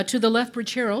To the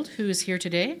Lethbridge Herald, who is here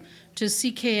today, to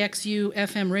CKXU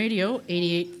FM Radio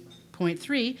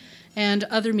 88.3, and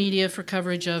other media for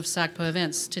coverage of SACPA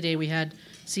events. Today we had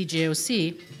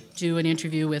CJOC do an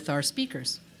interview with our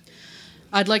speakers.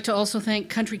 I'd like to also thank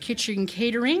Country Kitchen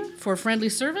Catering for friendly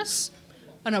service.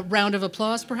 And a round of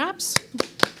applause, perhaps.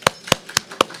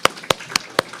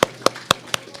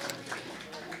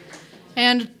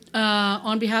 And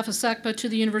on behalf of SACPA, to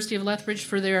the University of Lethbridge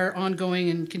for their ongoing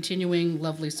and continuing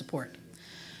lovely support.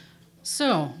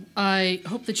 So, I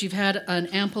hope that you've had an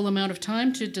ample amount of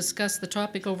time to discuss the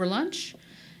topic over lunch,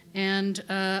 and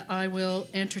I will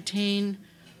entertain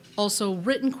also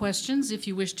written questions if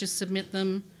you wish to submit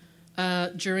them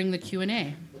during the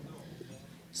Q&A.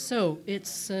 So,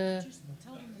 it's... the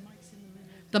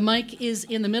mic is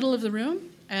in the middle of the room,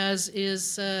 as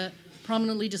is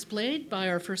prominently displayed by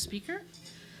our first speaker.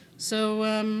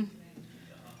 So,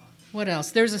 what else?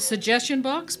 There's a suggestion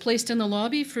box placed in the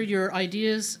lobby for your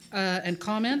ideas and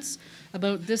comments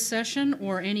about this session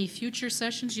or any future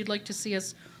sessions you'd like to see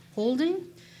us holding.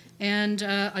 And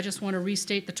I just want to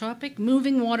restate the topic.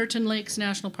 Moving Waterton Lakes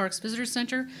National Park's Visitors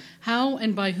Centre. How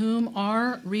and by whom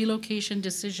are relocation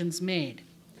decisions made?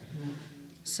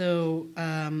 So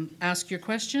ask your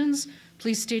questions.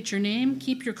 Please state your name,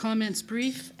 keep your comments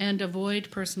brief, and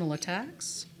avoid personal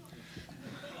attacks.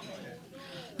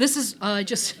 This is,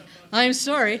 I'm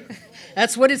sorry.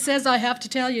 That's what it says I have to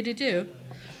tell you to do.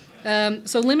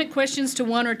 So limit questions to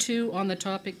 1 or 2 on the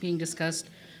topic being discussed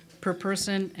per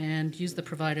person and use the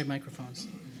provided microphones.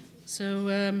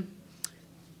 So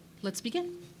let's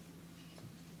begin.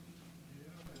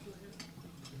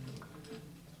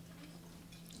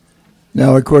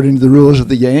 Now, according to the rules of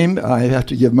the game, I have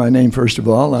to give my name first of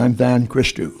all. I'm Van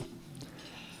Christou.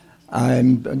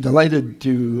 I'm delighted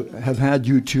to have had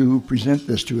you two present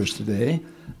this to us today.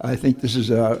 I think this is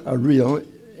a real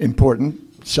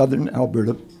important Southern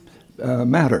Alberta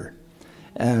matter.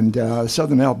 And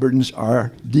Southern Albertans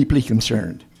are deeply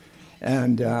concerned.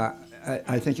 And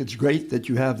I think it's great that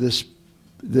you have this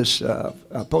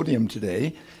podium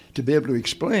today to be able to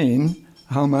explain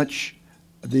how much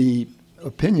the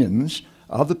opinions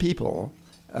of the people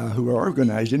who are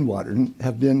organized in Waterton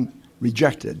have been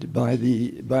rejected by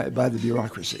the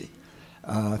bureaucracy.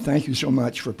 Thank you so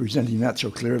much for presenting that so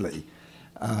clearly.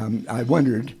 I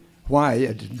wondered why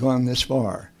it had gone this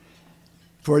far.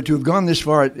 For it to have gone this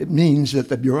far, it means that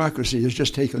the bureaucracy has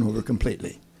just taken over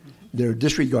completely. They're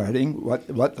disregarding what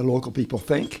the local people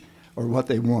think or what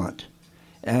they want.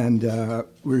 And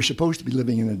we're supposed to be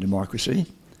living in a democracy.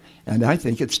 And I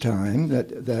think it's time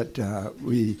that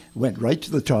we went right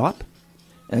to the top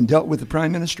and dealt with the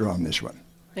Prime Minister on this one.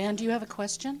 Van, do you have a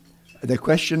question? The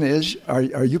question is,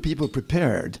 are you people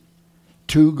prepared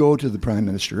to go to the Prime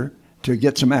Minister to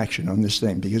get some action on this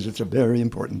thing? Because it's a very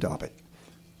important topic.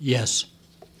 Yes.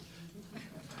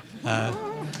 I'd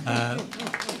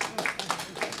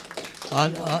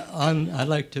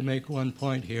like to make one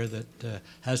point here that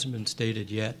hasn't been stated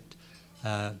yet.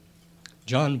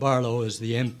 John Barlow is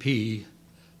the MP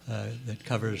that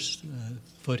covers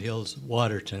Foothills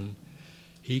Waterton.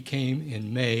 He came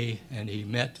in May and he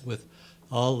met with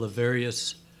all the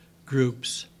various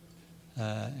groups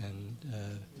and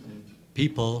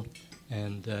people,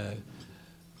 and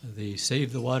the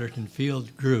Save the Waterton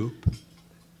Field group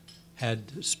had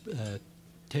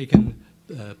taken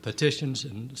petitions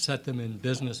and set them in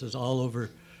businesses all over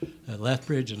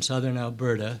Lethbridge and southern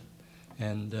Alberta,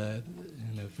 and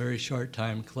in a very short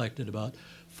time collected about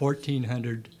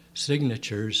 1,400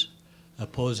 signatures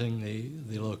opposing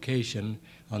the location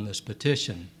on this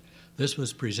petition. This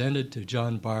was presented to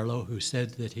John Barlow, who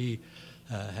said that he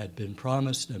had been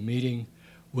promised a meeting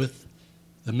with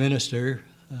the Minister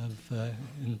of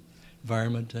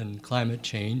Environment and Climate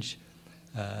Change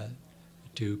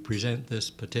to present this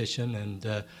petition,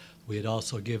 and we had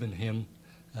also given him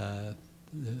the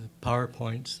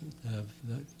PowerPoints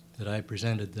that I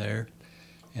presented there,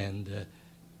 and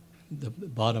the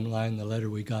bottom line, the letter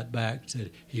we got back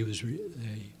said he was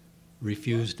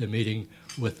refused a meeting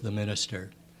with the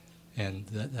minister, and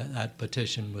that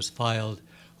petition was filed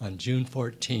on June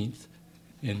 14th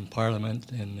in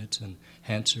Parliament, and it's an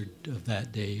answer of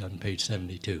that day on page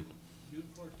 72. June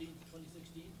 14th,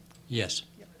 2016? Yes.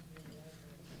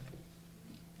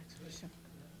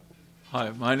 Hi,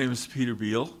 my name is Peter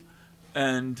Beale,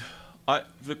 and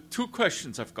the two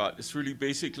questions I've got is really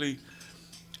basically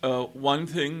one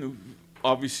thing.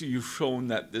 Obviously, you've shown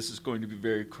that this is going to be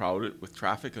very crowded with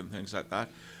traffic and things like that.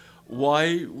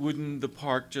 Why wouldn't the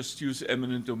park just use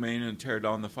eminent domain and tear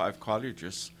down the 5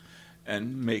 cottages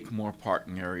and make more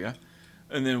parking area?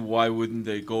 And then why wouldn't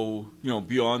they go,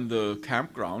 beyond the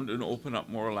campground and open up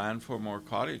more land for more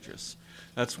cottages?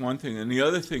 That's one thing. And the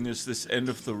other thing is this end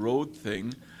of the road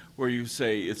thing, where you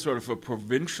say it's sort of a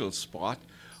provincial spot.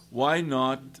 Why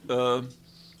not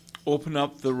open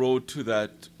up the road to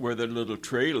that, where the little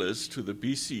trail is, to the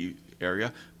BC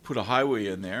area, put a highway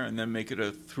in there, and then make it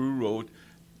a through road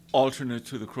alternate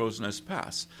to the Crow's Nest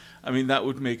Pass? I mean, that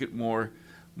would make it more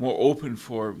open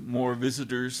for more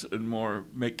visitors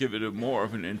and give it more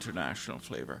of an international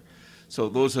flavor. So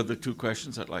those are the two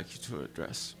questions I'd like you to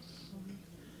address.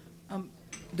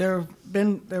 There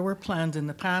were plans in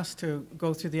the past to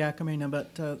go through the Akamina,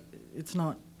 but it's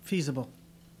not feasible.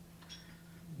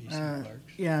 BC Parks.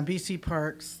 Yeah, BC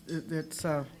Parks.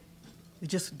 It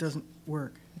just doesn't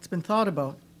work. It's been thought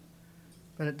about,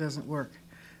 but it doesn't work.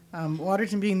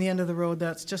 Waterton being the end of the road,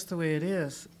 that's just the way it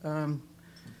is.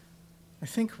 I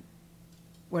think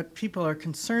what people are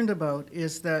concerned about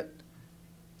is that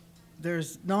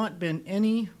there's not been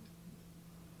any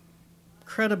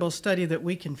credible study that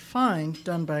we can find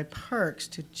done by Parks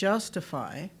to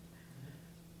justify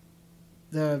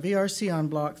the VRC on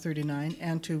Block 39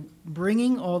 and to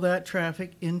bringing all that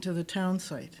traffic into the town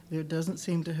site. There doesn't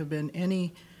seem to have been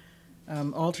any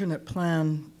alternate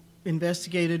plan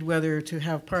investigated, whether to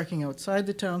have parking outside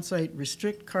the town site,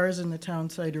 restrict cars in the town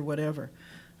site, or whatever.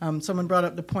 Someone brought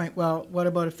up the point, well, what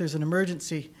about if there's an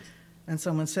emergency? And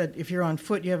someone said, if you're on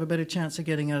foot, you have a better chance of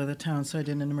getting out of the town site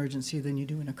in an emergency than you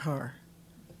do in a car.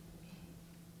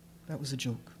 That was a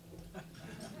joke.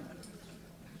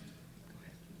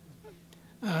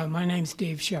 My name's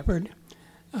Dave Shepard.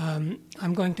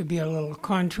 I'm going to be a little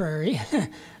contrary.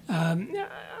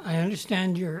 I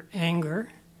understand your anger,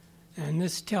 and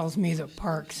this tells me that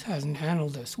Parks hasn't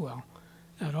handled this well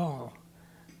at all.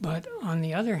 But on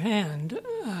the other hand,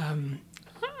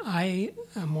 I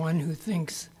am one who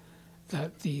thinks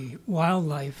that the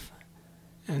wildlife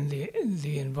and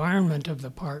the environment of the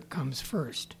park comes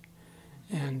first.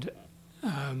 And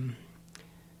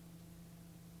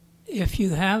if you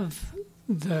have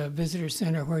the visitor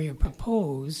center where you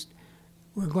proposed,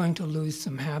 we're going to lose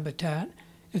some habitat.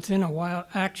 It's in a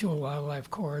actual wildlife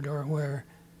corridor, where,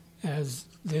 as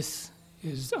this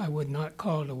is, I would not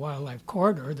call it a wildlife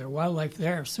corridor. There's wildlife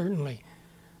there, certainly,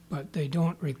 but they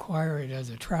don't require it as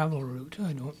a travel route,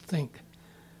 I don't think.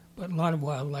 But a lot of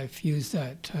wildlife use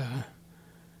that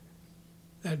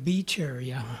beach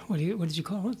area. What did you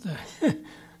call it? The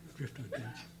Driftwood Beach.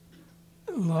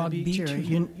 Log The beach.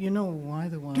 area. You know why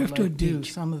the wildlife Driftwood do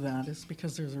Beach. some of that is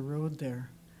because there's a road there.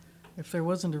 If there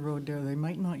wasn't a road there, they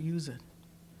might not use it.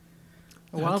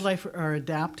 Wildlife are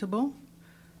adaptable.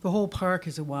 The whole park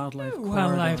is a wildlife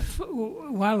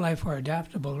corridor. Wildlife are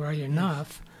adaptable, right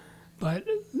enough, but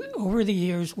over the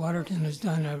years, Waterton has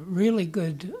done a really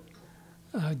good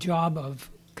job of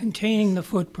containing the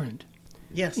footprint.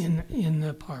 Yes. In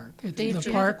the park. Dave, The do you have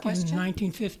a park in question?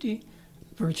 1950,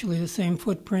 virtually the same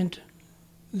footprint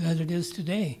that it is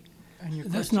today. And your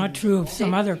That's question not is- true of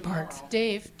some other parks.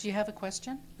 Dave, do you have a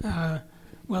question?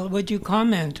 Well, would you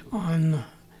comment on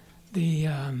the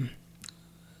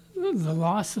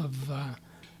loss of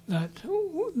that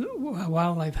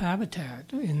wildlife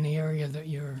habitat in the area that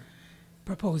you're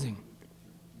proposing?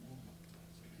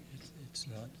 It's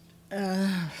not.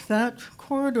 That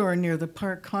corridor near the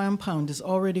park compound is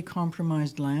already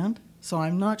compromised land, so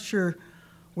I'm not sure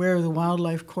where the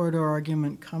wildlife corridor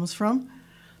argument comes from.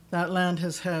 That land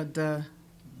has had a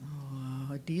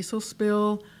diesel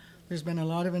spill. There's been a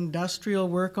lot of industrial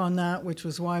work on that, which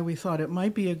was why we thought it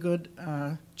might be a good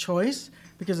choice,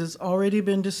 because it's already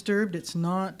been disturbed. It's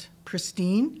not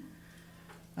pristine,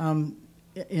 in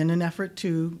an effort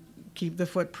to keep the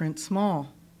footprint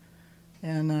small.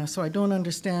 And so I don't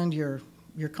understand your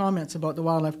comments about the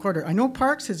wildlife corridor. I know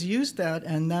Parks has used that,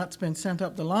 and that's been sent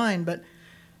up the line, but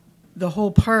the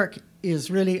whole park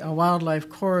is really a wildlife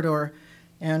corridor.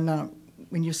 And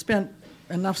when you've spent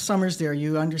enough summers there,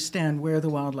 you understand where the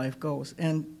wildlife goes.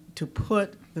 And to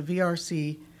put the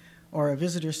VRC or a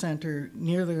visitor center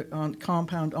near the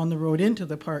compound on the road into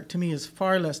the park, to me, is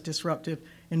far less disruptive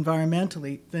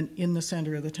environmentally than in the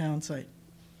center of the town site.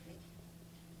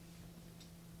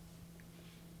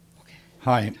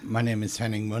 Hi, my name is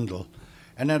Henning Mundel,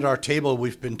 and at our table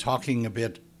we've been talking a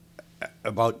bit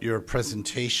about your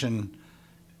presentation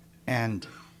and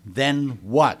then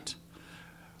what?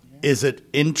 Is it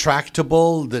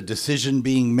intractable, the decision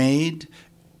being made?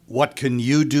 What can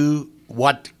you do?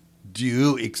 What do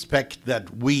you expect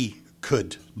that we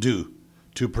could do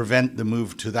to prevent the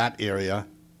move to that area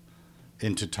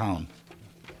into town?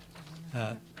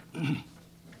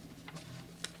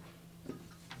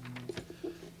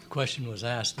 Question was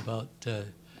asked about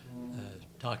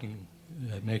talking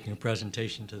making a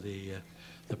presentation to the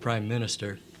Prime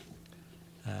Minister.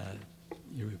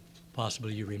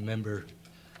 Possibly you remember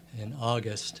in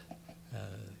August,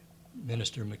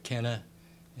 Minister McKenna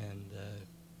and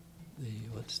the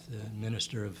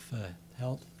Minister of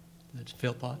Health, that's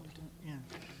Philpott,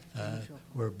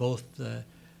 were both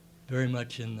very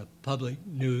much in the public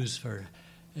news for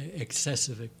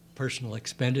excessive personal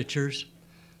expenditures.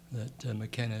 That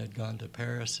McKenna had gone to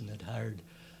Paris and had hired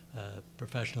a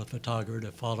professional photographer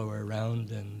to follow her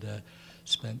around and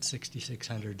spent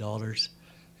 $6,600.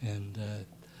 And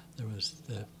there was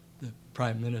the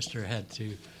Prime Minister had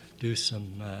to do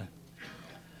some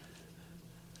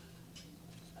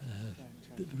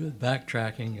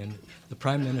backtracking, and the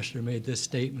Prime Minister made this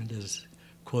statement as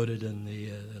quoted in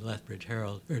the Lethbridge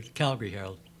Herald, or Calgary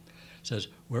Herald. It says,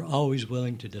 "We're always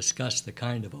willing to discuss the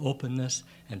kind of openness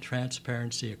and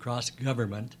transparency across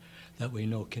government that we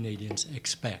know Canadians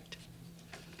expect."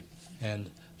 And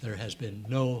there has been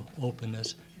no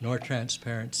openness nor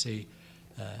transparency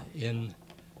in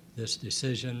this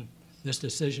decision. This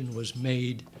decision was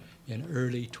made in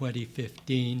early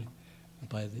 2015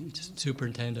 by the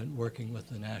superintendent working with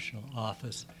the national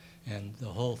office, and the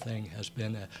whole thing has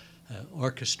been an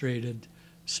orchestrated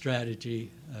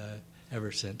strategy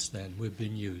ever since then. We've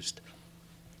been used.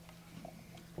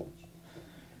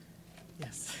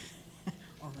 Yes.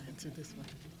 I'll answer this one.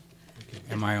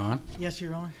 Am I on? Yes,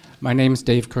 you're on. My name's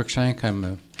Dave Cruikshank. I'm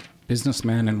a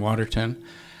businessman in Waterton.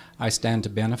 I stand to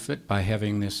benefit by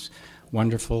having this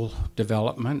wonderful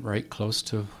development right close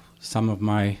to some of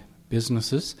my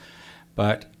businesses.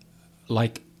 But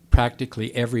like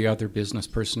practically every other business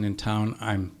person in town,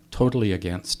 I'm totally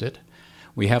against it.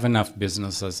 We have enough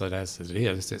business as it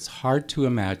is. It's hard to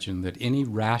imagine that any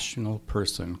rational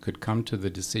person could come to the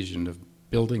decision of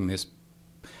building this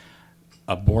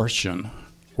abortion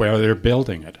where they're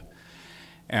building it.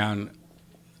 And,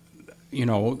 you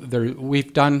know,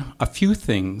 we've done a few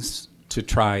things to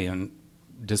try and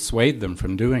dissuade them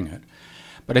from doing it.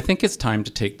 But I think it's time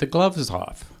to take the gloves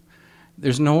off.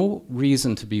 There's no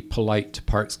reason to be polite to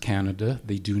Parks Canada.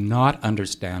 They do not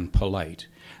understand polite.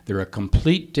 They're a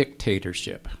complete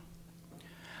dictatorship.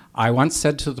 I once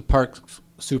said to the park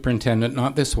superintendent,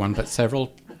 not this one, but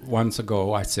several ones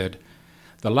ago, I said,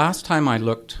 the last time I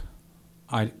looked,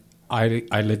 I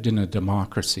lived in a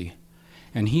democracy.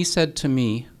 And he said to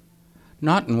me,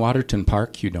 not in Waterton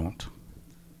Park, you don't.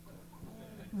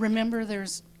 Remember,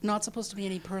 there's not supposed to be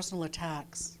any personal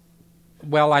attacks.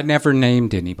 Well, I never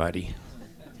named anybody.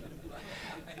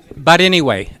 But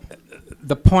anyway,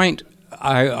 the point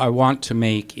I want to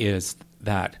make is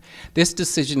that this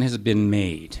decision has been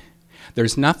made.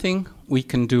 There's nothing we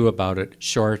can do about it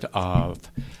short of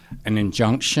an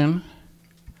injunction,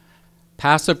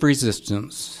 passive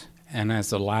resistance, and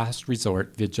as a last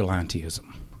resort,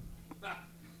 vigilantism.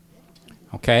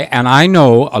 Okay, and I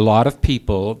know a lot of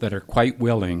people that are quite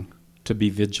willing to be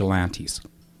vigilantes.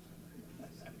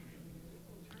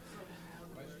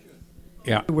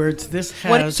 Yeah. Words, this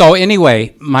has... So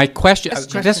anyway, my question,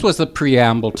 this was the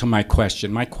preamble to my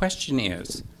question. My question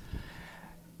is,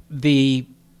 the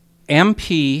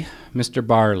MP, Mr.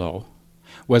 Barlow,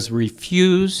 was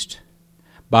refused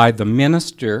by the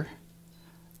minister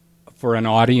for an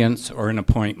audience or an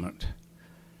appointment.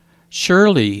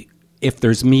 Surely, if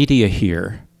there's media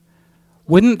here,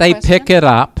 wouldn't they pick it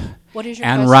up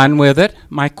and run with it?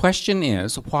 My question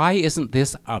is, why isn't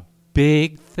this a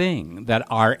big thing that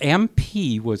our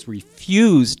MP was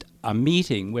refused a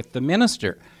meeting with the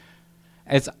minister?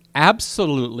 It's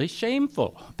absolutely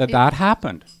shameful that that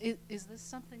happened. Is this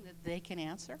something that they can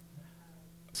answer?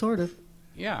 Sort of.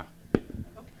 Yeah.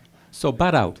 So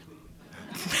butt out.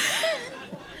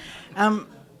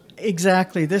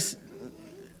 Exactly.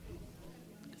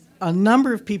 A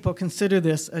number of people consider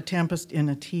this a tempest in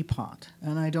a teapot,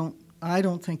 and I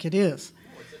don't think it is.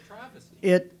 Oh, it's a travesty.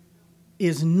 It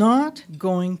is not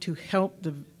going to help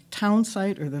the town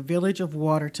site or the village of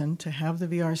Waterton to have the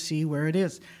VRC where it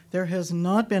is. There has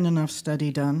not been enough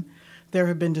study done. There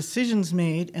have been decisions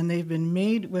made, and they've been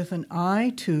made with an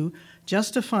eye to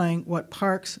justifying what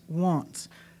Parks wants,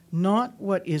 not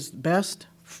what is best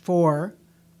for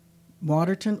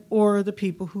Waterton or the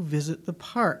people who visit the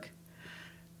park.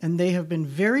 And they have been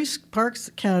Parks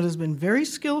Canada has been very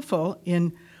skillful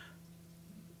in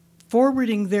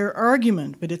forwarding their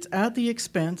argument, but it's at the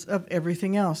expense of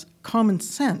everything else. Common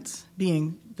sense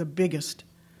being the biggest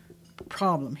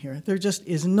problem here. There just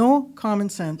is no common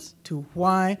sense to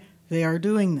why they are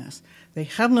doing this. They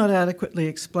have not adequately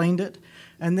explained it,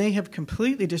 and they have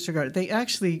completely disregarded. They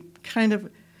actually kind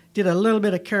of did a little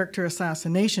bit of character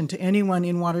assassination to anyone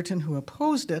in Waterton who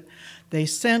opposed it. They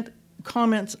sent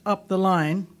comments up the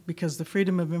line because the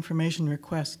Freedom of Information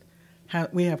request,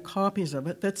 we have copies of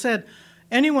it, that said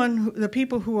the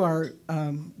people who are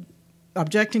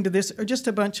objecting to this are just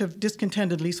a bunch of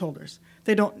discontented leaseholders.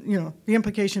 They don't, the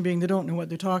implication being they don't know what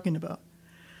they're talking about.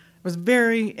 It was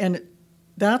and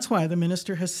that's why the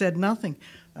minister has said nothing.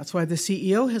 That's why the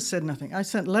CEO has said nothing. I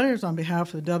sent letters on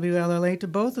behalf of the WLLA to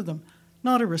both of them.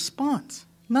 Not a response.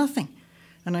 Nothing.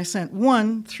 And I sent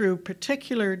one through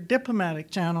particular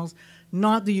diplomatic channels,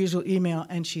 not the usual email,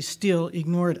 and she still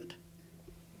ignored it.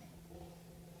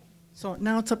 So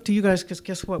now it's up to you guys, because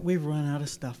guess what? We've run out of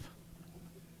stuff.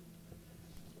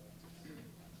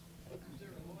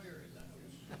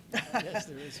 Yes,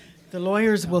 there is. The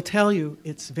lawyers will tell you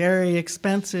it's very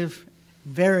expensive,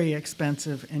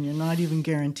 and you're not even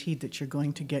guaranteed that you're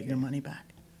going to get your money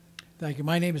back. Thank you.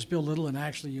 My name is Bill Little, and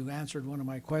actually you answered one of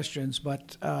my questions,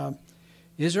 but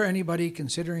is there anybody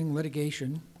considering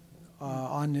litigation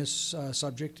on this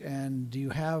subject, and do you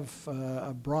have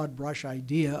a broad brush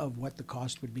idea of what the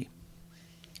cost would be?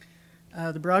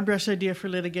 The broad brush idea for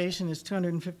litigation is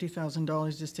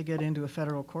 $250,000 just to get into a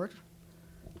federal court.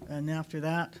 And after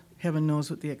that, heaven knows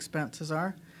what the expenses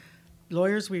are.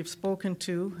 Lawyers we've spoken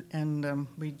to, and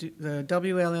the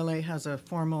WLLA has a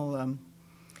formal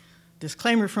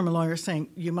disclaimer from a lawyer saying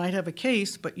you might have a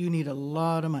case, but you need a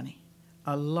lot of money.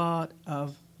 A lot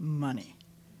of money.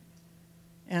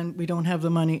 And we don't have the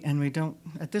money, and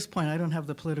at this point, I don't have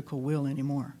the political will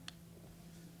anymore.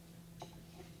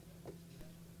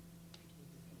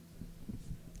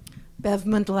 Bev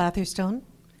Mundell-Atherstone,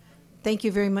 thank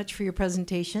you very much for your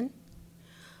presentation.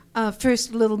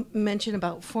 First, a little mention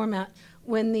about format.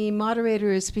 When the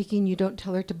moderator is speaking, you don't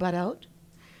tell her to butt out.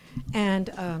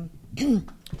 And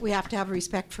we have to have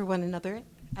respect for one another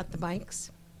at the mics.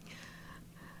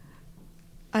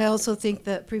 I also think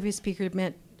that previous speaker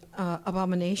meant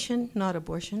abomination, not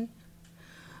abortion.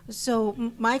 So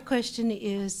my question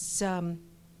is,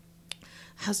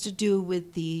 has to do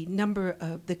with the number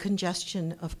of the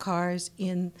congestion of cars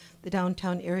in the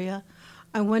downtown area.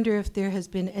 I wonder if there has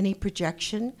been any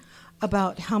projection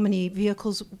about how many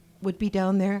vehicles would be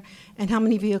down there and how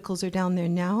many vehicles are down there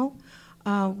now.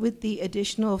 With the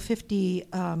additional 50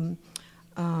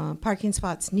 parking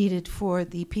spots needed for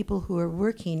the people who are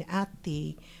working at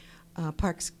the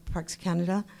Parks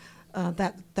Canada,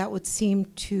 that would seem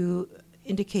to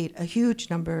indicate a huge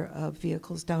number of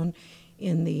vehicles down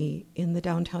in the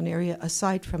downtown area,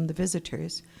 aside from the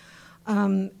visitors.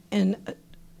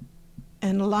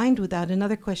 And aligned with that,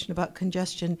 another question about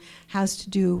congestion has to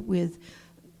do with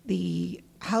the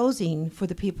housing for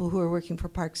the people who are working for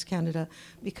Parks Canada,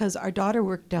 because our daughter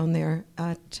worked down there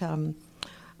at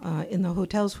in the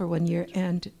hotels for 1 year,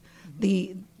 and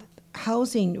the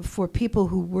housing for people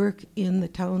who work in the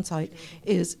town site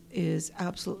is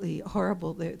absolutely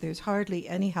horrible. There's hardly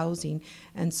any housing,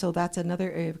 and so that's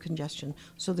another area of congestion.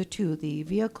 So the two, the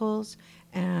vehicles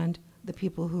and the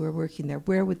people who are working there,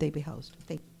 where would they be housed?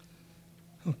 Thank you.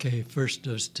 Okay, first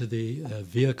as to the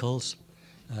vehicles.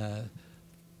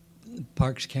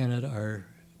 Parks Canada are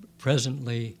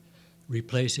presently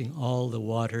replacing all the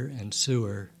water and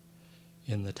sewer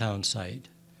in the town site.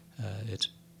 It's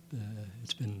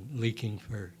been leaking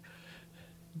for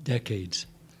decades,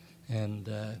 and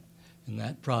in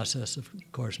that process, of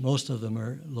course, most of them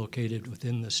are located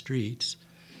within the streets,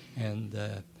 and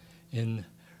in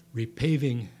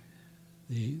repaving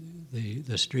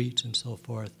the streets and so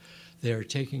forth, they are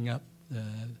taking up,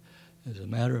 as a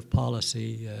matter of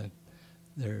policy,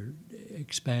 they're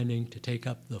expanding to take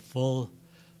up the full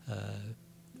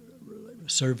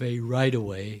survey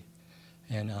right-of-way,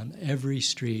 and on every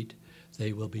street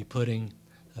they will be putting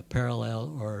a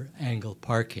parallel or angle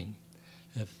parking.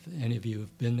 If any of you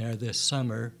have been there this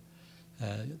summer,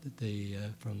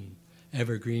 from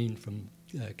Evergreen, from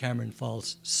Cameron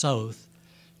Falls south,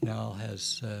 now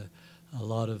has a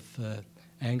lot of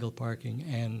angle parking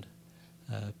and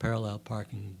parallel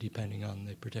parking depending on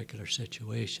the particular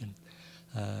situation.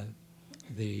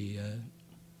 The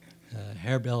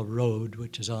Harebell Road,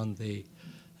 which is on the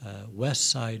west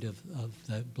side of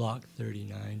the Block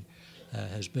 39,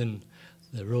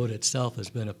 the road itself has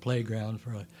been a playground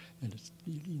and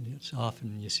it's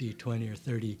often you see 20 or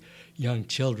 30 young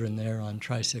children there on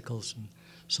tricycles and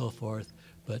so forth,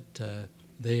 but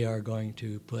they are going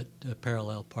to put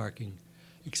parallel parking,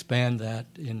 expand that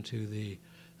into the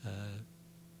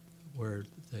where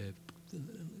the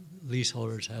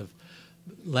leaseholders have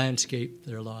landscaped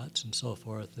their lots and so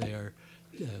forth. They are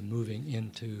moving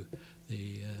into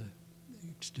the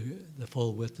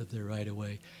full width of their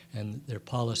right-of-way, and their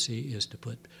policy is to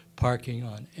put parking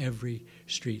on every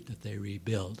street that they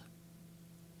rebuild.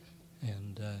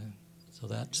 And so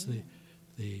that's the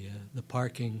the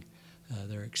parking,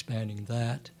 they're expanding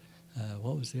that.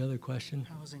 What was the other question?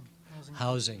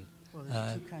 Housing. Well,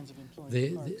 there's two kinds of employees.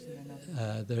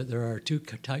 There are two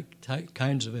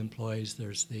kinds of employees.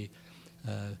 There's the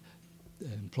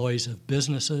employees of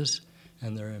businesses,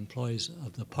 and there are employees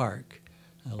of the park.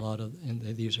 And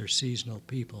these are seasonal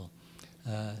people.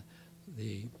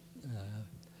 The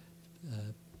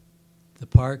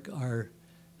park are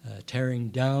tearing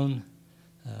down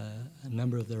a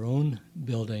number of their own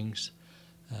buildings.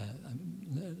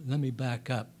 Let me back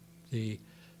up. The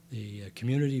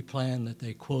community plan that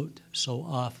they quote so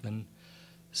often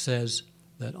says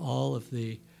that all of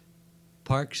the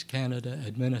Parks Canada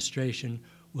administration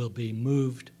will be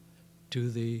moved to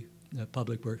the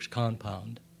Public Works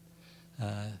compound.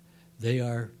 They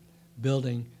are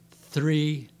building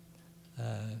 3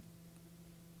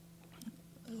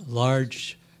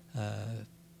 large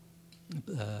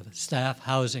staff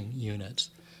housing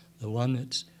units. The one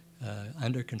that's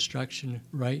under construction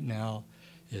right now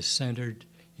is centered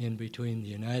in between the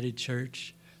United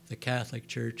Church, the Catholic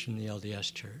Church, and the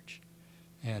LDS Church.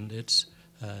 And it's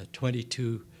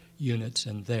 22 units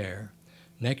in there.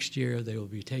 Next year, they will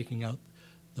be taking out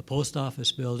the post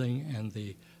office building and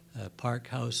the park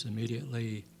house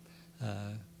immediately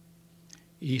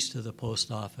east of the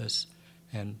post office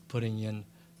and putting in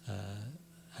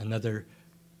another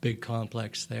big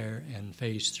complex there. And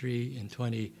phase 3 in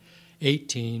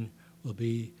 2018 will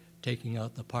be taking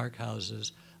out the park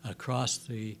houses across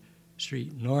the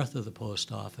street north of the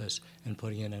post office and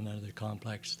putting in another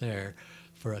complex there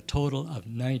for a total of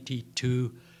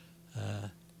 92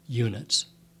 units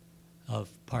of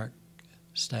park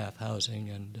staff housing.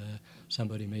 And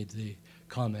somebody made the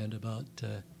comment about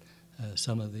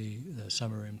some of the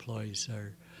summer employees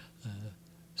are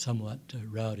somewhat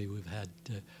rowdy. We've had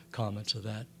comments of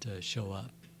that show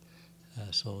up.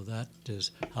 So that is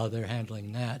how they're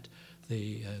handling that.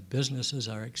 The businesses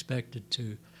are expected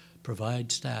to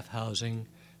provide staff housing.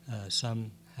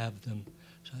 Some have them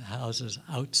houses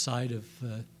outside of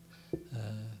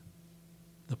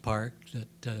the park that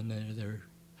their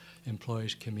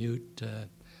employees commute.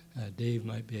 Dave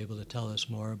might be able to tell us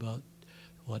more about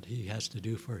what he has to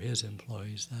do for his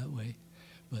employees that way.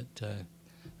 But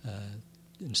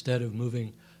instead of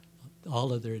moving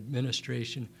all of their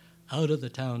administration out of the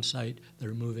town site,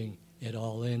 they're moving it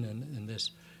all in, and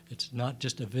this. It's not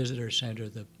just a visitor center.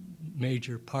 The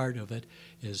major part of it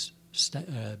is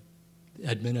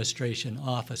administration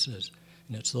offices,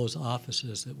 and it's those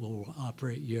offices that will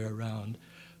operate year-round.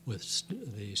 With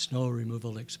the snow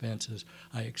removal expenses,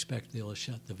 I expect they'll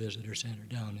shut the visitor center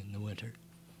down in the winter.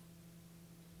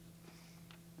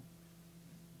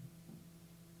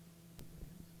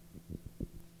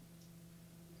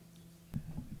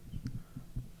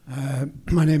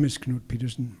 My name is Knut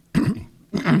Peterson.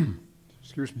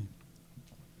 Excuse me.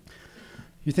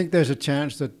 You think there's a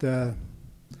chance that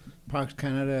Parks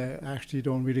Canada actually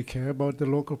don't really care about the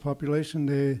local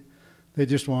population? They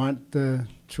just want the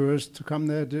tourists to come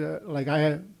there. Like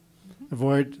I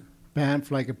avoid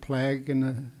Banff like a plague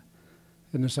in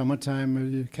the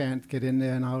summertime. You can't get in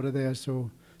there and out of there. So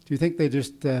do you think they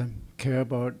just care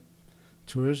about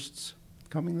tourists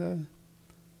coming there?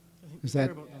 Is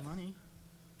that? About the money.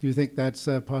 Do you think that's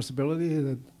a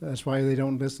possibility? That's why they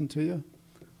don't listen to you?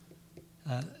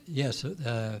 Yes,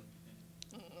 I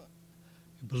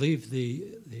believe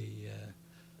the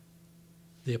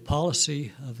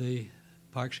policy of the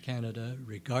Parks Canada,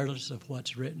 regardless of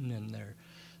what's written in their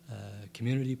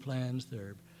community plans,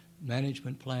 their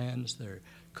management plans, their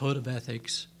code of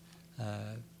ethics,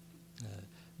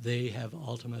 they have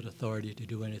ultimate authority to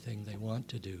do anything they want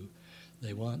to do.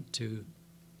 They want to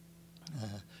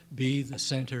be the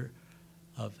center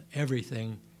of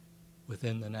everything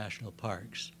within the national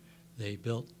parks. They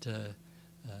built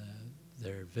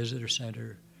their visitor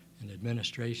center and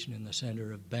administration in the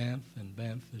center of Banff, and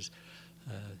Banff is,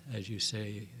 as you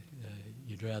say,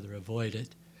 you'd rather avoid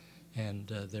it. And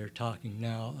they're talking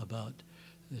now about,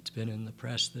 it's been in the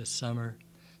press this summer,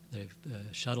 they've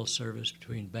shuttle service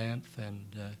between Banff and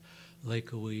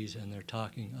Lake Louise, and they're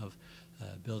talking of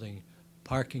building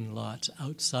parking lots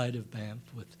outside of Banff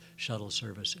with shuttle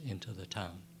service into the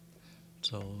town.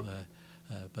 So,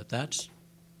 but that's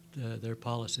their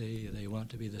policy. They want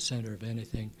to be the center of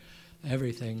everything.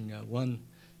 One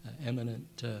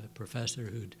eminent professor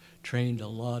who'd trained a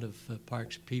lot of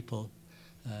parks people,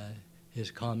 his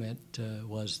comment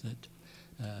was that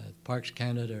Parks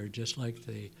Canada are just like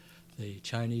the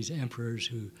Chinese emperors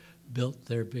who built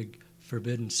their big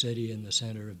forbidden city in the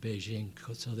center of Beijing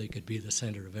so they could be the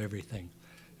center of everything.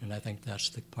 And I think that's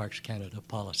the Parks Canada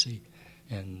policy.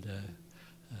 And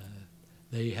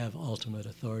they have ultimate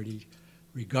authority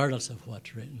regardless of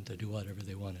what's written, to do whatever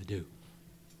they want to do.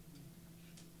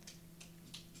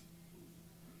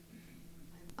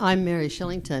 I'm Mary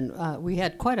Shillington. We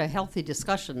had quite a healthy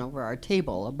discussion over our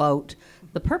table about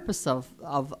the purpose of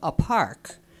a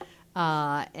park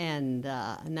and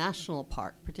a national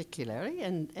park particularly,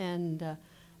 and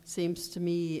seems to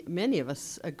me many of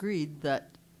us agreed that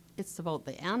it's about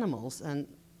the animals, and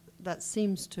that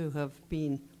seems to have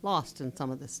been lost in some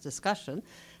of this discussion.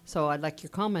 So I'd like your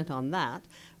comment on that.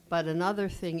 But another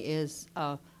thing is,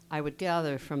 I would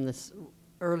gather from this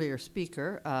earlier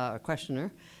speaker,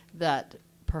 questioner, that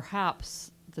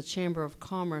perhaps the Chamber of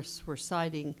Commerce were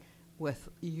siding with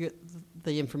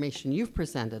the information you've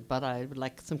presented, but I would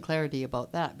like some clarity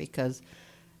about that, because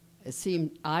it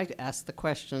seemed, I asked the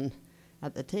question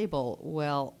at the table,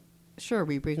 well, sure,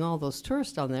 we bring all those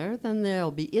tourists down there, then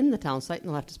they'll be in the town site and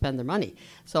they'll have to spend their money.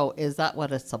 So is that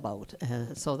what it's about?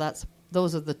 So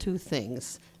those are the two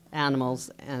things, animals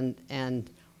and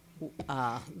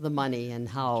the money, and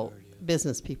how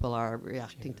business people are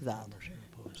reacting to that.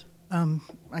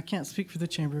 I can't speak for the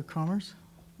Chamber of Commerce.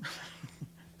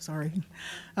 Sorry.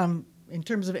 In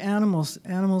terms of animals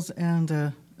and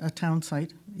a town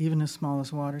site, even as small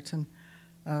as Waterton,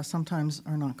 sometimes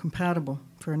are not compatible.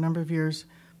 For a number of years,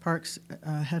 Parks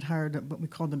had hired what we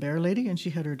called the bear lady, and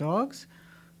she had her dogs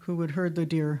who would herd the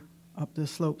deer up the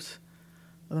slopes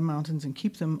of the mountains and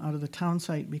keep them out of the town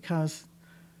site, because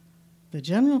the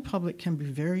general public can be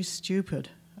very stupid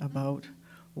about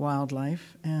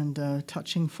wildlife and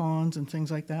touching fawns and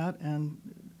things like that, and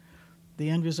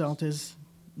the end result is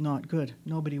not good.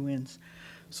 Nobody wins.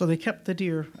 So they kept the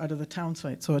deer out of the town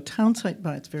site. So a town site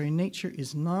by its very nature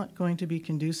is not going to be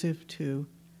conducive to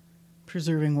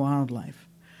preserving wildlife.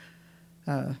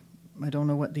 I don't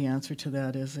know what the answer to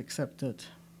that is, except that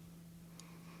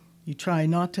you try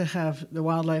not to have the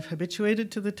wildlife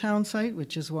habituated to the town site,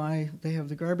 which is why they have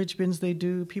the garbage bins they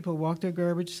do. People walk their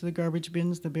garbage to the garbage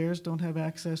bins. The bears don't have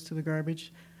access to the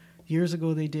garbage. Years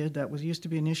ago they did. That used to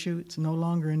be an issue. It's no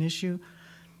longer an issue.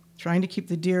 Trying to keep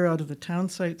the deer out of the town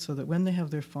site so that when they have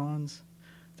their fawns,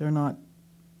 they're not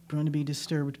going to be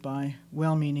disturbed by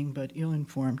well-meaning but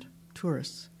ill-informed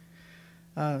tourists.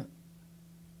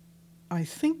 I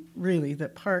think really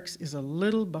that Parks is a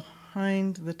little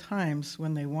behind the times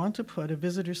when they want to put a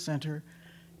visitor center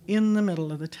in the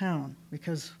middle of the town,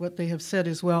 because what they have said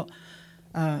is, well,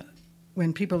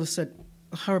 when people have said,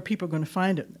 how are people going to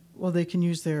find it? Well, they can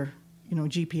use their,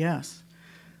 GPS.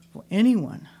 Well,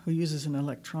 anyone who uses an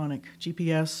electronic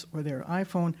GPS or their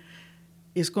iPhone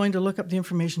is going to look up the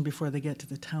information before they get to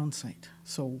the town site.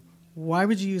 So why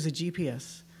would you use a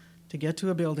GPS to get to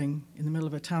a building in the middle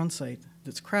of a town site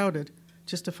that's crowded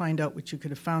just to find out what you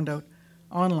could have found out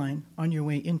online on your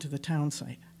way into the town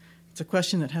site? It's a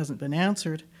question that hasn't been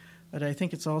answered, but I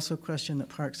think it's also a question that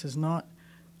Parks has not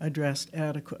addressed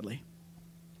adequately.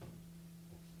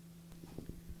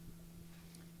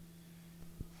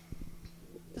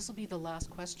 This will be the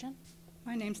last question.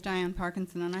 My name's Diane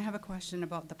Parkinson, and I have a question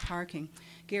about the parking.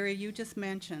 Gary, you just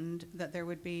mentioned that there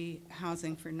would be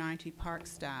housing for 90 park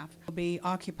staff. Will be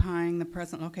occupying the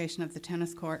present location of the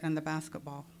tennis court and the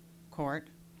basketball court.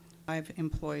 5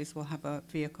 employees will have a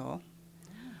vehicle,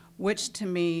 which to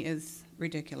me is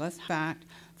ridiculous. The fact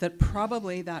that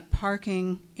probably that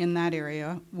parking in that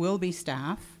area will be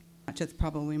staff, which is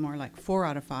probably more like 4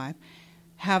 out of 5.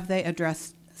 Have they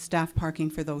addressed staff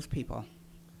parking for those people?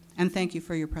 And thank you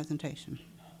for your presentation.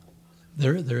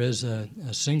 There is a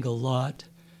single lot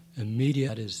immediate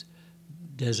that is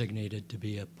designated to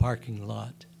be a parking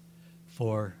lot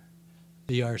for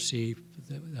BRC,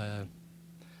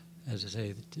 as I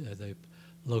say, the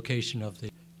location of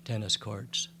the tennis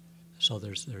courts. So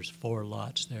there's 4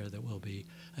 lots there that will be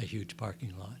a huge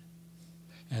parking lot.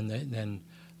 And then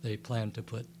they plan to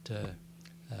put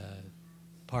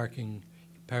parking,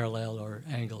 parallel or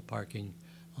angle parking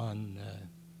on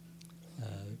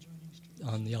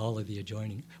all of the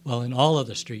adjoining, in all of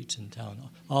the streets in town,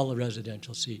 all the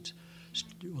residential seats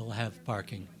will have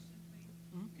parking.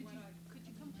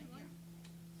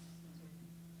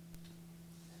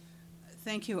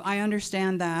 Thank you. I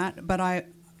understand that, but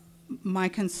my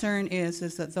concern is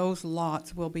that those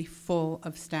lots will be full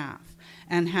of staff.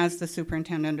 And has the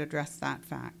superintendent addressed that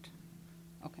fact?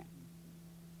 Okay.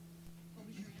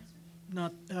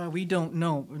 We don't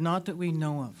know. Not that we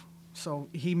know of. So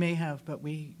he may have, but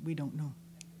we don't know.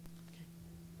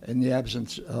 In the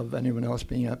absence of anyone else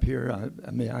being up here,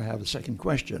 may I have a second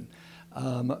question?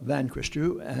 Van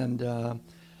Christu, and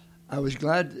I was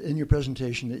glad in your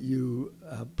presentation that you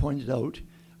pointed out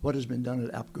what has been done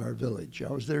at Apgar Village.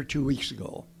 I was there 2 weeks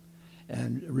ago,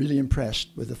 and really impressed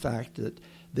with the fact that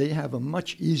they have a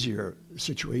much easier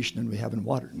situation than we have in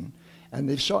Waterton. And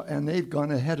they've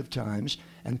gone ahead of times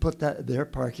and put their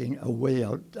parking away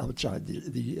outside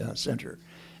the center.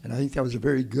 And I think that was a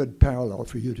very good parallel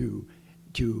for you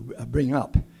to bring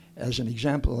up as an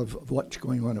example of what's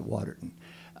going on at Waterton.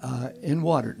 In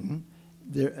Waterton,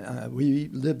 we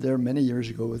lived there many years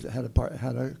ago, had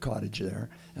a cottage there,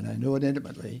 and I know it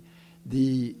intimately.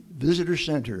 The visitor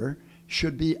center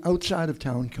should be outside of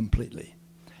town completely.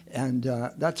 And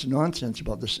that's nonsense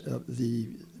about the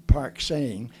park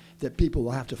saying that people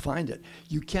will have to find it.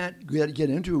 You can't get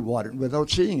into Waterton without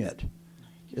seeing it.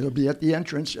 It'll be at the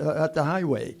entrance at the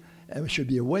highway. It should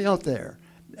be way out there.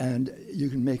 And you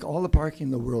can make all the parking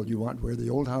in the world you want where the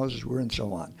old houses were and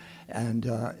so on. And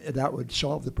that would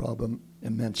solve the problem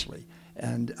immensely.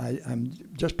 And I'm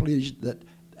just pleased that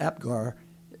APGAR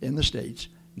in the States,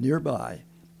 nearby,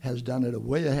 has done it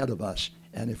way ahead of us.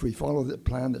 And if we follow the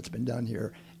plan that's been done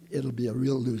here, it'll be a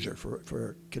real loser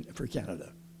for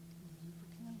Canada.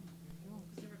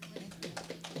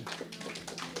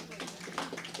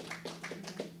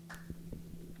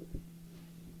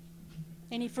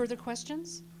 Any further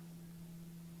questions?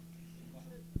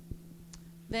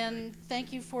 Then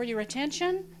thank you for your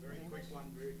attention. Very quick one.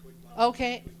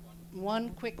 Okay,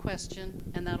 one quick question,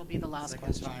 and that'll be the last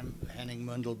question. Second time, Henning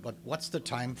Mundel, but what's the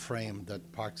time frame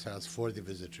that Parks has for the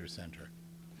visitor center,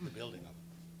 the building of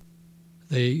it?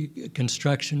 The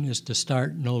construction is to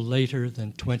start no later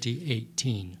than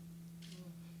 2018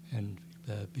 and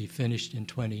be finished in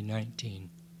 2019.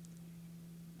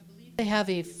 They have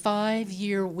a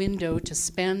 5-year window to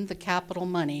spend the capital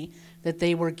money that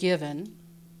they were given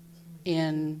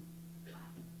in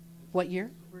what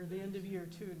year? We're at the end of year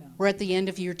 2 now. We're at the end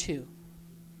of year 2.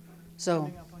 So,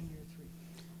 Coming up on year 3.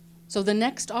 so the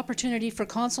next opportunity for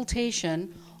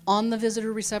consultation on the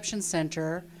Visitor Reception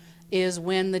Center is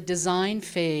when the design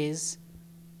phase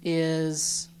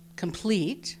is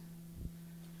complete.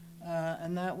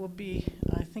 And that will be,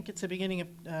 I think it's the beginning of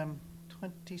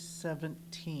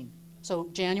 2017. So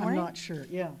January? I'm not sure,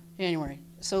 yeah. January.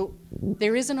 So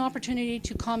there is an opportunity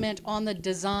to comment on the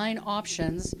design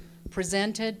options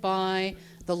presented by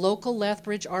the local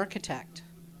Lethbridge architect.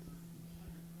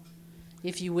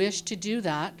 If you wish to do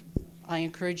that, I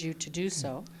encourage you to do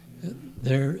so.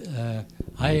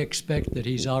 I expect that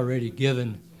he's already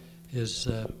given his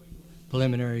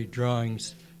preliminary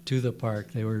drawings to the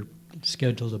park. They were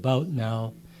scheduled about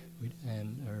now,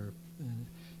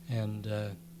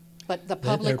 But the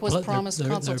public was promised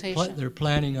consultation. They're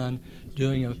planning on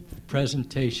doing a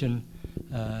presentation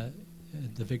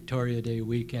the Victoria Day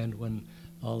weekend when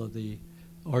all of the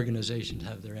organizations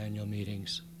have their annual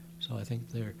meetings. So I think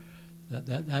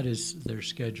that is their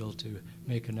schedule to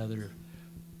make another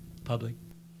public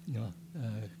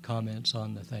comments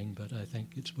on the thing, but I think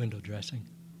it's window dressing.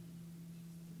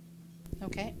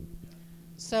 Okay.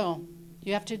 So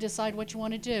you have to decide what you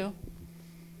want to do.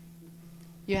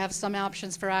 You have some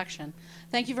options for action.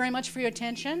 Thank you very much for your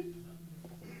attention.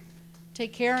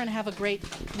 Take care and have a great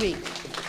week.